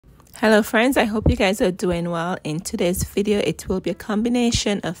Hello friends, I hope you guys are doing well. In today's video, it will be a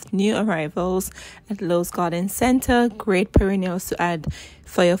combination of new arrivals at Lowe's Garden Center, great perennials to add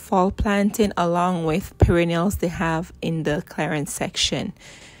for your fall planting, along with perennials they have in the clearance section.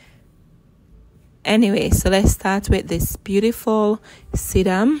 Anyway, so let's start with this beautiful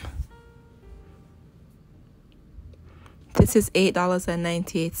sedum. This is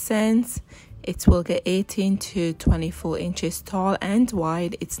 $8.98. It will get 18 to 24 inches tall and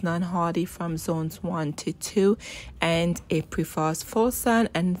wide. It's non-hardy from zones 1 to 2 and it prefers full sun,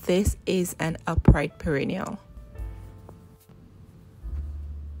 and this is an upright perennial.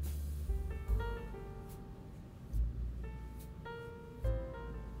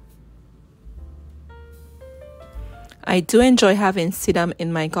 I do enjoy having sedum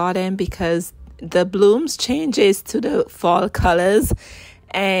in my garden because the blooms changes to the fall colors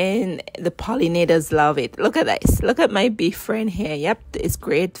and the pollinators love it. Look at this. Look at my bee friend here. Yep, it's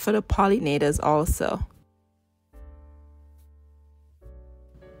great for the pollinators also.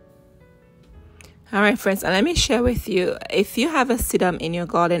 All right, friends, and let me share with you, if you have a sedum in your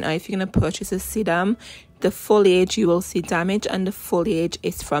garden, or if you're going to purchase a sedum, the foliage, you will see damage, and the foliage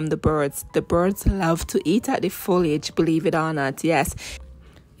is from the birds. The birds love to eat at the foliage, believe it or not. Yes,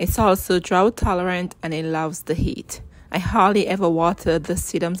 it's also drought tolerant and it loves the heat. I hardly ever water the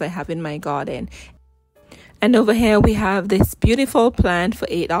sedums I have in my garden. And over here we have this beautiful plant for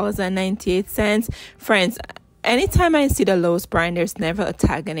 $8.98. Friends, anytime I see the Lowe's brand, there's never a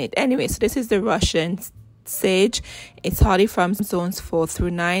tag on it. Anyway, so this is the Russian sage. It's hardy from zones 4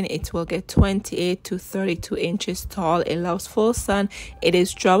 through 9. It will get 28 to 32 inches tall. It loves full sun. It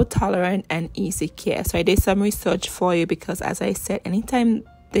is drought tolerant and easy care. So I did some research for you because, as I said, anytime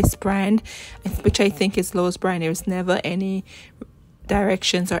this brand, which I think is Lowe's brand, there's never any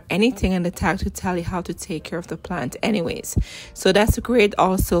directions or anything in the tag to tell you how to take care of the plant. Anyways, so that's great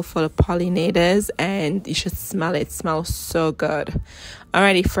also for the pollinators, and you should smell it. It smells so good.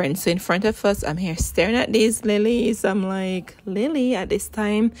 Alrighty, friends, so in front of us, I'm here staring at these lilies. I'm like, lily at this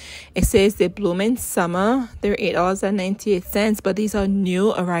time? It says they bloom in summer. They're $8.98, but these are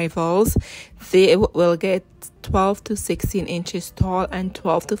new arrivals. They will get 12 to 16 inches tall and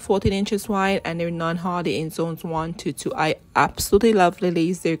 12 to 14 inches wide, and they're non-hardy in zones 1 to 2. I absolutely love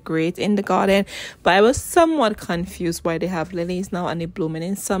lilies. They're great in the garden, but I was somewhat confused why they have lilies now and they're blooming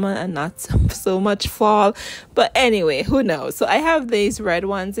in summer and not so much fall. But anyway, who knows? So I have these red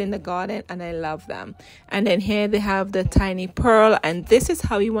ones in the garden and I love them. And then here they have the tiny pearl, and this is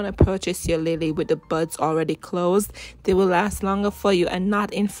how you want to purchase your lily, with the buds already closed. They will last longer for you and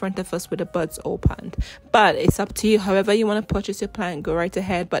not in front of us with the buds opened. But it's up to you. However you want to purchase your plant, go right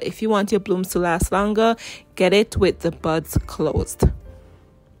ahead. But if you want your blooms to last longer, get it with the buds closed.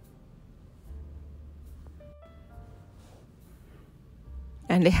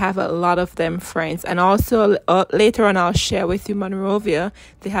 And they have a lot of them, friends. And also later on I'll share with you Monrovia,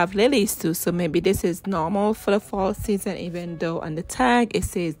 they have lilies too. So maybe this is normal for the fall season, even though on the tag it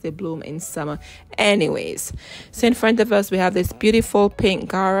says they bloom in summer. Anyways, so in front of us we have this beautiful pink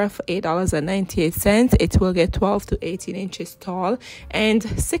Gara for $8.98. It will get 12 to 18 inches tall and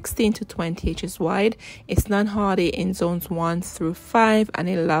 16 to 20 inches wide. It's non-hardy in zones 1 through 5 and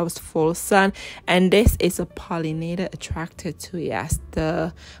it loves full sun. And this is a pollinator attracted to, yes, the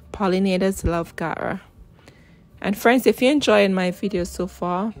pollinators love Gara. And friends, if you're enjoying my videos so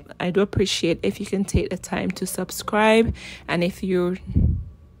far, I do appreciate if you can take the time to subscribe. And if you're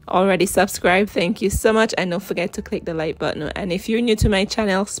already subscribed, thank you so much, and don't forget to click the like button. And if you're new to my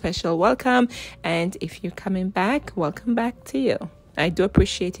channel, special welcome. And if you're coming back, welcome back to you. I do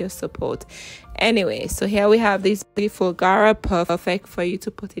appreciate your support. Anyway, so here we have this beautiful Gara, perfect for you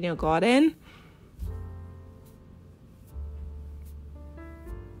to put in your garden.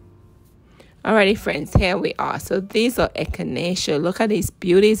 Alrighty, friends, here we are. So these are echinacea. Look at these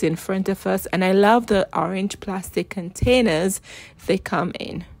beauties in front of us, and I love the orange plastic containers they come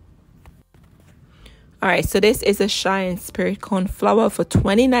in. Alright, so this is a Shine Spirit Cone flower for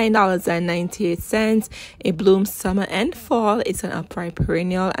 $29.98. It blooms summer and fall. It's an upright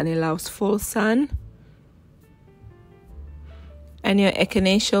perennial and it loves full sun. And your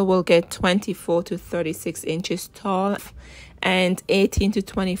echinacea will get 24 to 36 inches tall and 18 to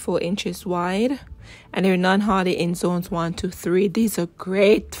 24 inches wide. And they're non-hardy in zones 1 to 3. These are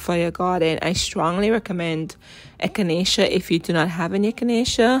great for your garden. I strongly recommend echinacea. If you do not have any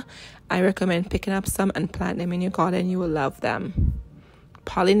echinacea, I recommend picking up some and plant them in your garden. You will love them.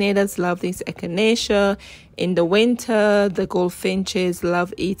 Pollinators love these echinacea. In the winter, the goldfinches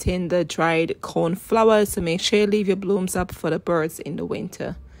love eating the dried cone flowers, so make sure you leave your blooms up for the birds in the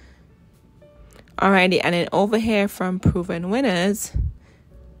winter. Alrighty, and then over here from Proven Winners,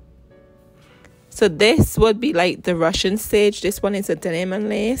 So this would be like the Russian sage. This one is a denim and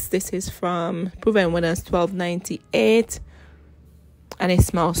lace. This is from Proven Winners, $12.98. And it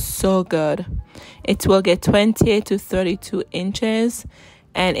smells so good. It will get 28 to 32 inches.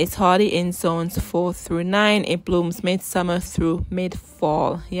 And it's hardy in zones 4 through 9. It blooms midsummer through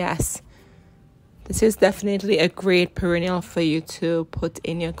mid-fall. Yes. This is definitely a great perennial for you to put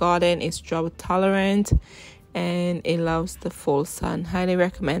in your garden. It's drought tolerant and it loves the full sun. Highly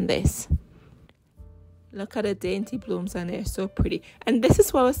recommend this. Look at the dainty blooms and they're so pretty. And this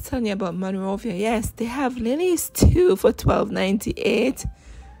is what I was telling you about Monrovia. Yes, they have lilies too for $12.98.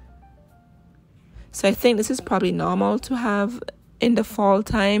 So I think this is probably normal to have in the fall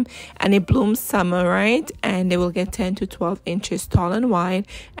time, and it blooms summer, right? And they will get 10 to 12 inches tall and wide,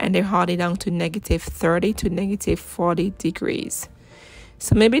 and they're hardy down to -30 to -40 degrees.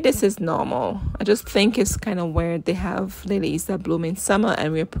 So maybe this is normal. I just think it's kind of weird they have lilies that bloom in summer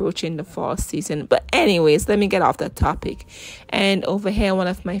and we're approaching the fall season. But anyways, let me get off that topic. And over here, one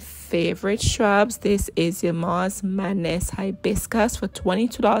of my favorite shrubs. This is your Mars Madness Hibiscus for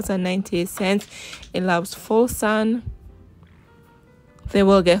 $22.98. It loves full sun. They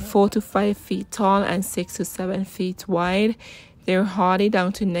will get 4 to 5 feet tall and 6 to 7 feet wide. They're hardy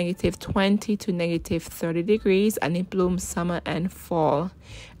down to -20 to -30 degrees, and it blooms summer and fall.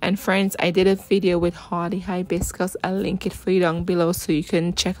 And friends, I did a video with hardy hibiscus. I'll link it for you down below so you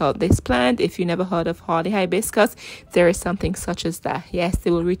can check out this plant. If you never heard of hardy hibiscus, there is something such as that. Yes,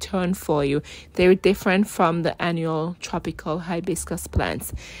 they will return for you. They're different from the annual tropical hibiscus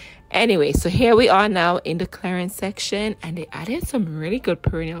plants. Anyway, so here we are now in the clearance section, and they added some really good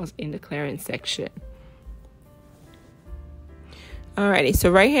perennials in the clearance section. Alrighty, so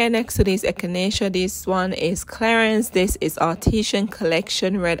right here next to this echinacea, this one is clearance. This is Artesian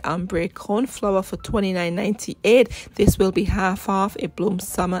Collection Red Ombre Coneflower for $29.98. This will be half off. It blooms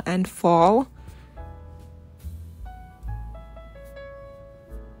summer and fall.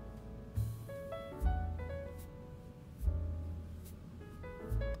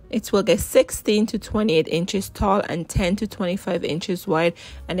 It will get 16 to 28 inches tall and 10 to 25 inches wide,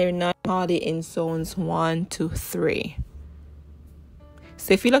 and they're not hardy in zones 1 to 3.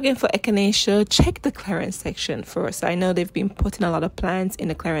 So if you're looking for echinacea, check the clearance section first. I know they've been putting a lot of plants in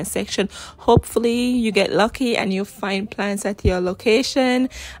the clearance section. Hopefully you get lucky and you find plants at your location.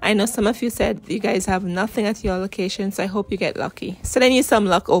 I know some of you said you guys have nothing at your location, so I hope you get lucky. Sending you some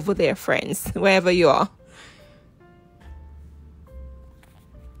luck over there, friends, wherever you are.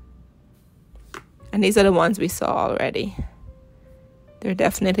 And these are the ones we saw already. They're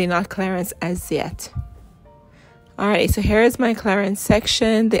definitely not clearance as yet. Alright, so here is my clearance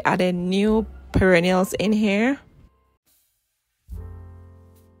section. They added new perennials in here.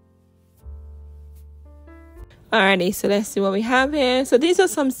 Alrighty, so let's see what we have here. So these are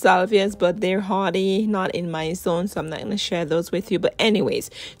some salvias, but they're hardy, not in my zone, so I'm not going to share those with you. But anyways,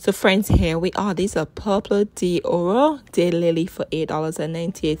 so friends, here we are. These are Purple de Oro Daylily for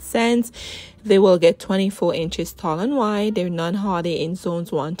 $8.98. They will get 24 inches tall and wide. They're non-hardy in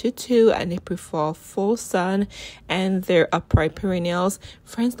zones 1 to 2, and they prefer full sun, and they're upright perennials.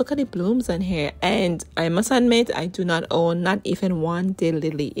 Friends, look at the blooms on here. And I must admit, I do not own not even one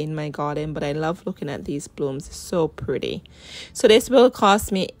daylily in my garden, but I love looking at these blooms. It's so pretty. So this will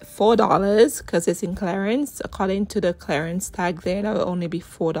cost me $4 because it's in clearance. According to the clearance tag there, that will only be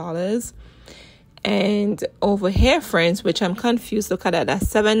 $4. And over here, friends, which I'm confused, look at that, that's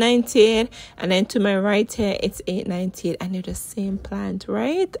 $7.98, and then to my right here it's $8.98, and they're the same plant,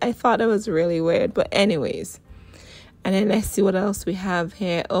 right? I thought that was really weird, but anyways. And then let's see what else we have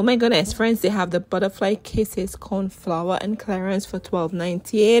here. Oh my goodness, friends, they have the Butterfly Kisses Coneflower and clearance for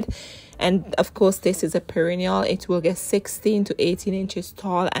 $12.98. And of course, this is a perennial. It will get 16 to 18 inches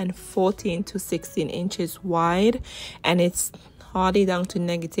tall and 14 to 16 inches wide, and it's hardy down to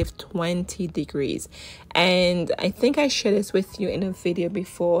 -20 degrees. And I think I shared this with you in a video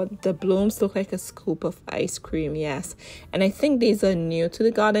before. The blooms look like a scoop of ice cream, yes. And I think these are new to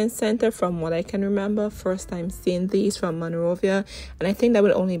the garden center from what I can remember. First time seeing these from Monrovia, and I think that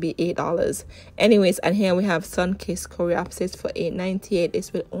would only be $8. Anyways, and here we have Sun-Kissed Coreopsis for $8.98.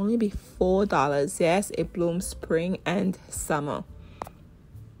 This will only be $4. Yes, it blooms spring and summer.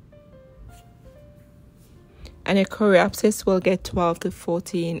 And a Coreopsis will get 12 to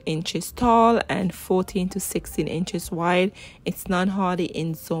 14 inches tall and 14 to 16 inches wide. It's non-hardy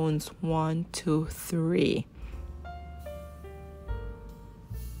in zones 1 to 3.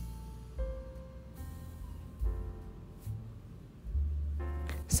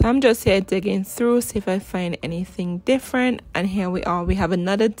 So So I'm just here digging through, see if I find anything different. And here we are. We have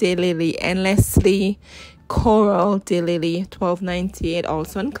another daylily, endlessly coral daylily, $12.98,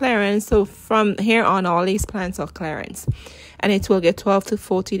 also on clearance. So from here on, all these plants are clearance, and it will get 12 to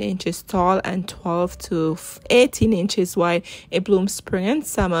 14 inches tall and 12 to 18 inches wide. It blooms spring and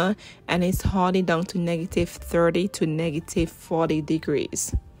summer, and it's hardy down to -30 to -40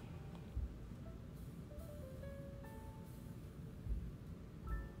 degrees.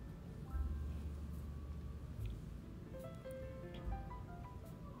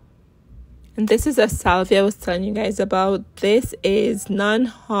 And this is a salvia I was telling you guys about. This is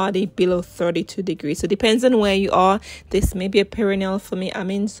non-hardy below 32 degrees. So it depends on where you are. This may be a perennial for me.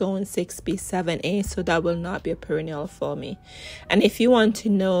 I'm in zone 6B, 7A, so that will not be a perennial for me. And if you want to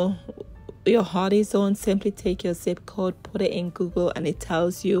know your hardy zone, simply take your zip code, put it in Google, and it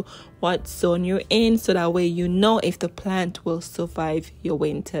tells you what zone you're in, so that way you know if the plant will survive your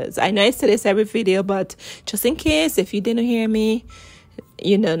winters. I know I say this every video, but just in case, if you didn't hear me,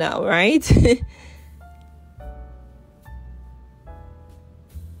 you know now, right?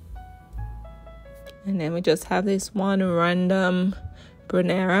 And then we just have this one random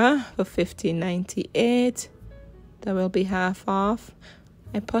Brunera for $15.98. That will be half off.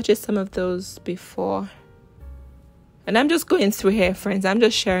 I purchased some of those before. And I'm just going through here, friends. I'm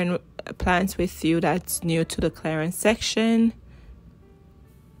just sharing plants with you that's new to the clearance section.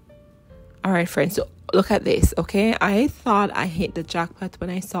 All right, friends, so look at this, okay? I thought I hit the jackpot when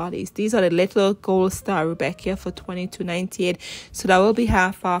I saw these. These are the little gold star Rebecca for $22.98. So that will be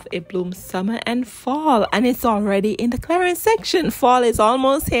half off. It blooms summer and fall, and it's already in the clearance section. Fall is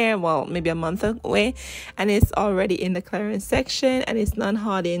almost here, well, maybe a month away, and it's already in the clearance section, and it's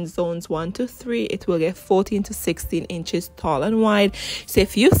non-hardy in zones 1 to 3. It will get 14 to 16 inches tall and wide. So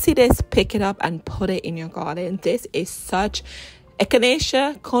if you see this, pick it up and put it in your garden. This is such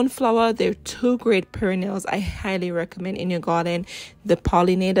Echinacea, coneflower, they're two great perennials I highly recommend in your garden. The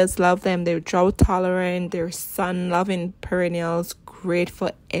pollinators love them. They're drought tolerant. They're sun loving perennials, great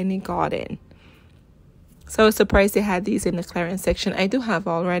for any garden. So I was surprised they had these in the clearance section. I do have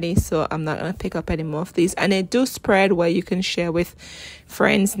already, so I'm not going to pick up any more of these. And they do spread where you can share with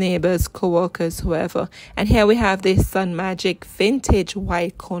friends, neighbors, co-workers, whoever. And here we have this Sun Magic Vintage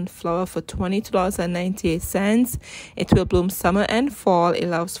White Coneflower for $22.98. It will bloom summer and fall. It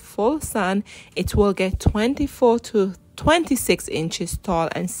loves full sun. It will get 24 to 26 inches tall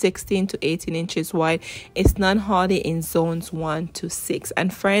and 16 to 18 inches wide. It's non-hardy in zones 1 to 6.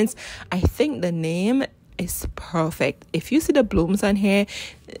 And friends, I think the name is perfect. If you see the blooms on here,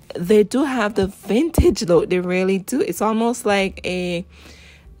 they do have the vintage look. They really do. It's almost like a,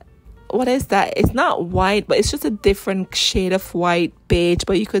 what is that? It's not white, but it's just a different shade of white, beige,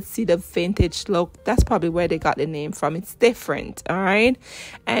 but you could see the vintage look. That's probably where they got the name from. It's different, all right?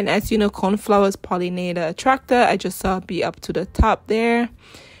 And as you know, coneflowers pollinator attractor. I just saw it be up to the top there.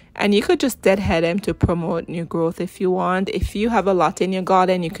 And you could just deadhead them to promote new growth if you want. If you have a lot in your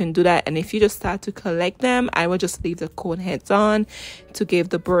garden, you can do that. And if you just start to collect them, I would just leave the cone heads on to give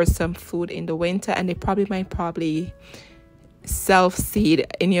the birds some food in the winter. And they might self-seed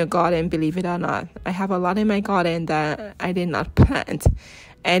in your garden, believe it or not. I have a lot in my garden that I did not plant.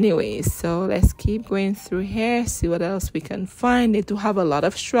 Anyways, so let's keep going through here, see what else we can find. They do have a lot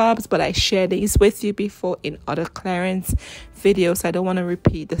of shrubs, but I shared these with you before in other clearance videos. I don't want to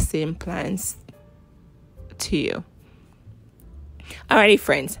repeat the same plants to you. Alrighty,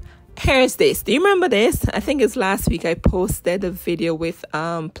 friends, here's this. Do you remember this? I think it's last week I posted a video with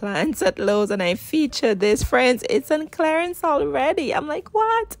plants at Lowe's, and I featured this, friends. It's on clearance already. I'm like,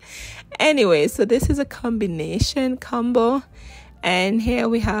 what? Anyway, so this is a combination combo. And here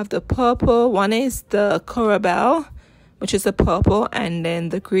we have the purple. One is the Corabelle, which is a purple. And then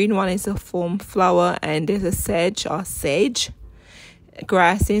the green one is a foam flower. And there's a sage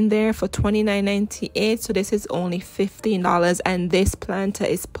grass in there for $29.98. So this is only $15. And this planter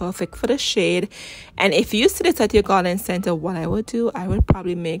is perfect for the shade. And if you see this at your garden center, what I would do, I would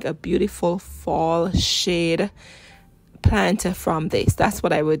probably make a beautiful fall shade planter from this. That's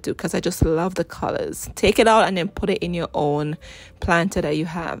what I would do, because I just love the colors. Take it out and then put it in your own planter that you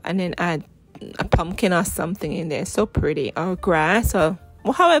have, and then add a pumpkin or something in there. So pretty, or grass, or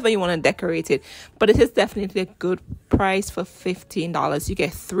however you want to decorate it. But it is definitely a good price for $15. You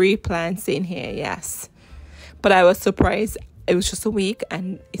get 3 plants in here. Yes, but I was surprised. It was just a week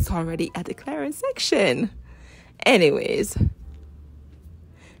and it's already at the clearance section. Anyways,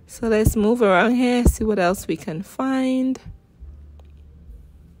 so let's move around here, see what else we can find.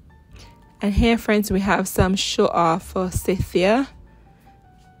 And here, friends, we have some show off forsythia.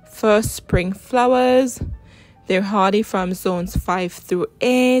 First spring flowers. They're hardy from zones 5 through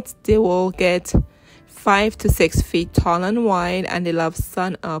 8. They will get 5 to 6 feet tall and wide, and they love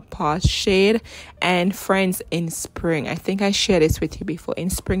sun or part shade. And friends, in spring, I think I shared this with you before, in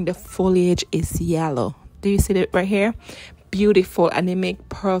spring the foliage is yellow. Do you see it right here? Beautiful, and they make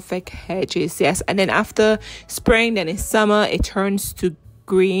perfect hedges. Yes, and then after spring, then in summer it turns to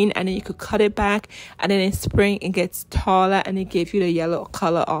green, and then you could cut it back, and then in spring it gets taller and it gives you the yellow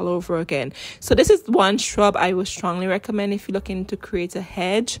color all over again. So this is one shrub I would strongly recommend if you're looking to create a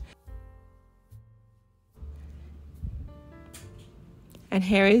hedge. And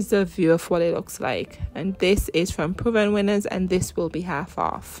here is the view of what it looks like, and this is from Proven Winners, and this will be half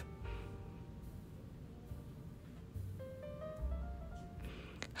off.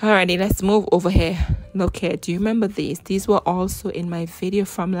 Alrighty, let's move over here. Look here, do you remember these were also in my video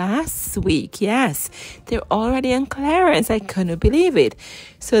from last week. Yes, they're already on clearance. I couldn't believe it.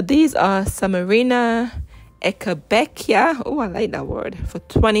 So these are Samarina Ecabecchia, oh I like that word, for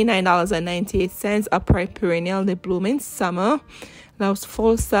 $29.98. Upright perennial. They bloom in summer. Now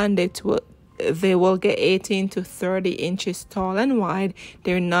full sun, they will get 18 to 30 inches tall and wide.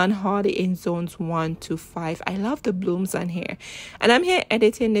 They're non-hardy in zones 1 to 5. I love the blooms on here. And I'm here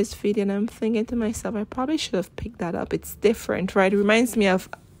editing this video and I'm thinking to myself, I probably should have picked that up. It's different, right? It reminds me of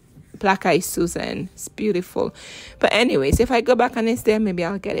Black Eyed Susan. It's beautiful. But anyways, if I go back on this there, maybe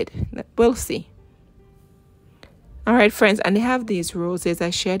I'll get it. We'll see. All right, friends, and they have these roses. I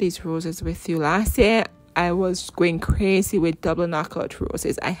shared these roses with you last year. I was going crazy with double knockout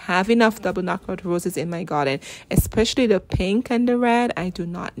roses. I have enough double knockout roses in my garden, especially the pink and the red. I do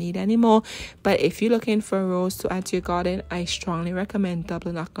not need any more. But if you're looking for a rose to add to your garden, I strongly recommend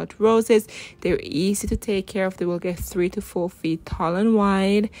double knockout roses. They're easy to take care of. They will get 3 to 4 feet tall and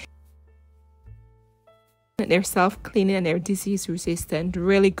wide. They're self-cleaning and they're disease resistant.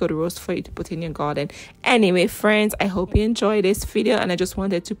 Really good rose for you to put in your garden. Anyway, friends, I hope you enjoyed this video, and I just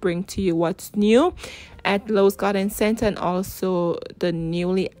wanted to bring to you what's new at Lowe's Garden Center and also the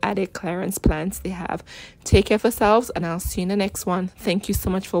newly added clearance plants they have. Take care of yourselves, and I'll see you in the next one. Thank you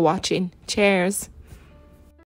so much for watching. Cheers.